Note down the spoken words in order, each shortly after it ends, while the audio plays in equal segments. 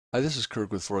Hi, this is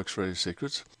Kirk with Forex Strategy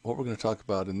Secrets. What we're going to talk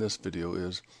about in this video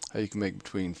is how you can make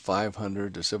between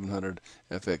 500 to 700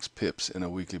 FX pips in a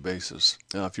weekly basis.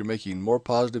 Now, if you're making more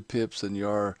positive pips than you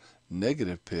are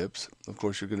negative pips, of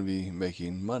course you're going to be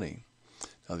making money.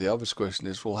 Now, the obvious question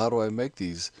is, well, how do I make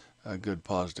these good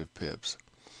positive pips?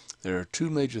 There are two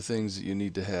major things that you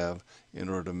need to have in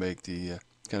order to make the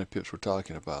kind of pips we're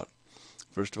talking about.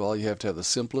 First of all, you have to have the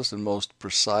simplest and most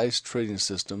precise trading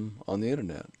system on the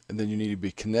internet. And then you need to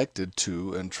be connected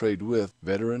to and trade with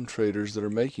veteran traders that are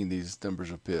making these numbers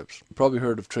of pips. You've probably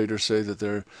heard of traders say that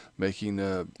they're making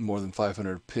more than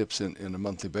 500 pips in a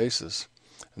monthly basis.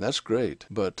 And that's great.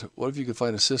 But what if you could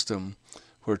find a system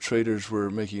where traders were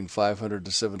making 500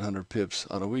 to 700 pips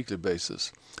on a weekly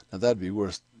basis? Now that'd be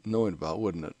worth knowing about,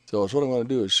 wouldn't it? So what I'm going to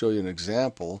do is show you an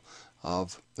example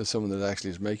of someone that actually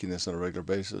is making this on a regular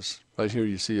basis. Right here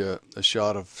you see a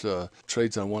shot of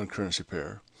trades on one currency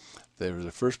pair. They were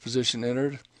the first position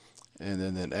entered, and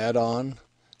then an add-on,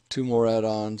 two more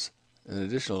add-ons, an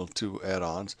additional two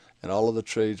add-ons, and all of the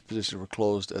trades positions were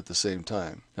closed at the same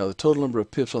time. Now the total number of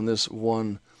pips on this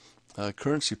one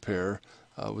currency pair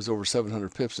was over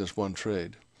 700 pips in this one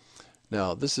trade.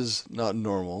 Now this is not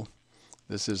normal.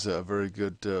 This is a very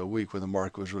good week when the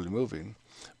market was really moving.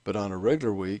 But on a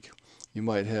regular week, you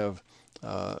might have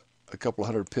a couple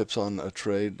hundred pips on a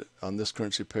trade on this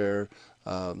currency pair,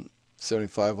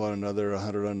 75 on another,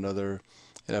 100 on another,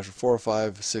 and after 4 or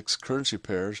 5, 6 currency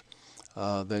pairs,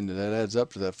 then that adds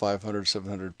up to that 500,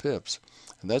 700 pips.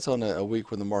 And that's on a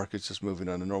week when the market's just moving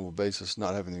on a normal basis,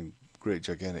 not having great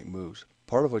gigantic moves.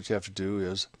 Part of what you have to do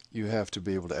is you have to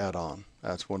be able to add on.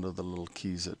 That's one of the little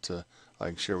keys that I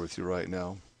can share with you right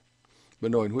now.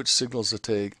 But knowing which signals to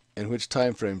take and which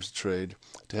time frames to trade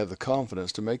to have the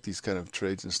confidence to make these kind of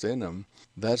trades and stay in them,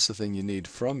 that's the thing you need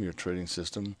from your trading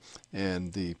system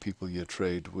and the people you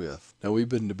trade with. Now we've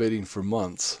been debating for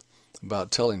months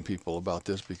about telling people about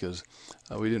this because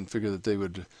we didn't figure that they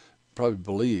would probably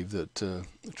believe that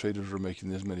traders were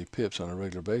making this many pips on a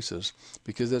regular basis,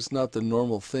 because that's not the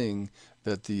normal thing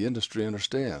that the industry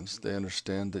understands. They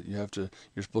understand that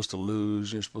you're supposed to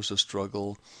lose, you're supposed to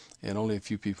struggle, and only a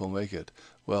few people make it.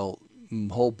 Well, a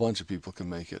whole bunch of people can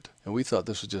make it. And we thought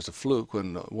this was just a fluke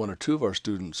when one or two of our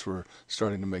students were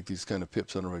starting to make these kind of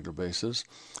pips on a regular basis.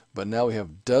 But now we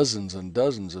have dozens and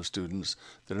dozens of students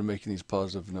that are making these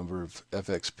positive number of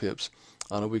FX pips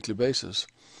on a weekly basis.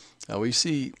 Now we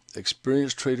see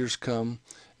experienced traders come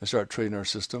and start trading our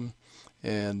system,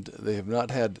 and they have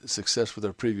not had success with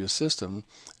their previous system,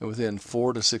 and within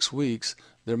 4 to 6 weeks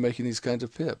they're making these kinds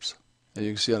of pips. And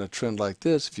you can see on a trend like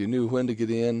this, if you knew when to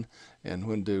get in and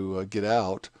when to get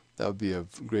out, that would be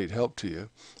of great help to you.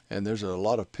 And there's a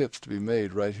lot of pips to be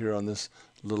made right here on this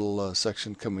little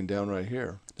section coming down right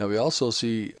here. Now we also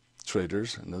see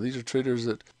traders, now these are traders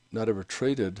that not ever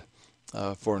traded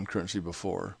foreign currency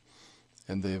before,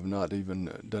 and they have not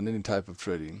even done any type of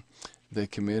trading. They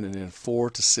come in, and in 4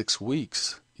 to 6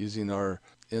 weeks, using our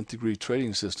nth degree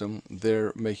trading system,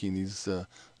 they're making these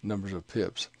numbers of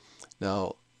pips.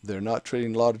 Now they're not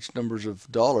trading large numbers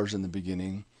of dollars in the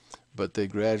beginning, but they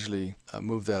gradually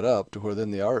move that up to where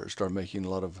then they start making a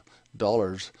lot of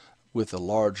dollars with a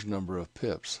large number of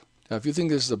pips. Now if you think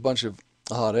this is a bunch of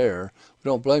hot air, we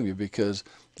don't blame you, because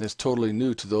it's totally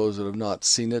new to those that have not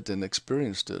seen it and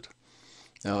experienced it.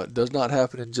 Now it does not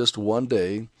happen in just one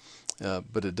day,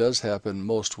 but it does happen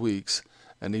most weeks,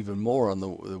 and even more on the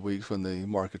weeks when the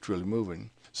market's really moving.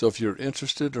 So if you're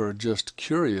interested or just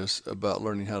curious about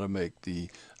learning how to make the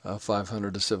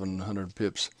 500 to 700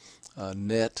 pips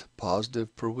net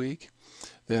positive per week,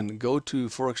 then go to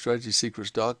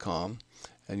ForexStrategySecrets.com,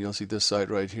 and you'll see this site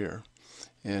right here.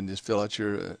 And just fill out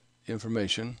your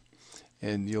information,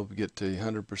 and you'll get a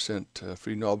 100%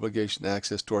 free, no obligation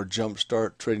access to our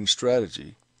Jumpstart trading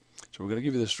strategy. So we're going to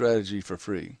give you the strategy for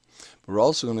free. But we're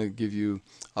also going to give you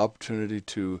opportunity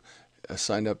to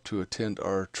sign up to attend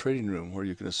our trading room, where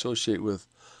you can associate with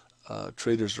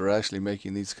traders that are actually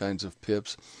making these kinds of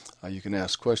pips. You can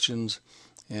ask questions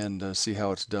and see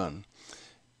how it's done.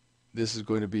 This is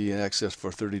going to be in access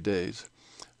for 30 days.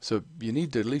 So you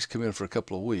need to at least come in for a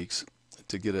couple of weeks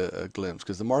to get a glimpse,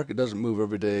 because the market doesn't move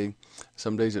every day.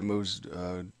 Some days it moves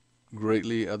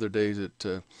greatly, other days it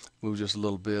moves just a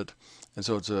little bit. And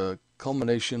so it's a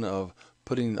culmination of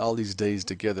putting all these days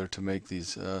together to make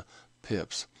these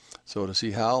pips. So to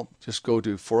see how, just go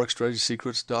to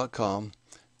ForexStrategySecrets.com,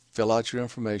 fill out your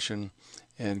information,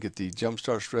 and get the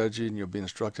Jumpstart strategy, and you'll be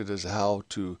instructed as to how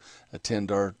to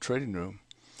attend our trading room.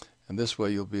 And this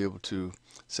way you'll be able to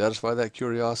satisfy that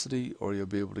curiosity, or you'll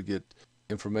be able to get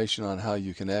information on how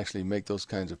you can actually make those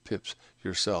kinds of pips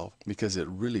yourself, because it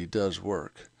really does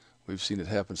work. we've seen it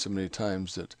happen so many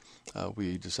times that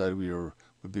we decided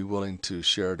would be willing to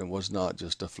share it and was not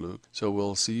just a fluke. So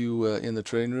we'll see you in the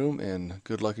trading room, and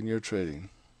good luck in your trading.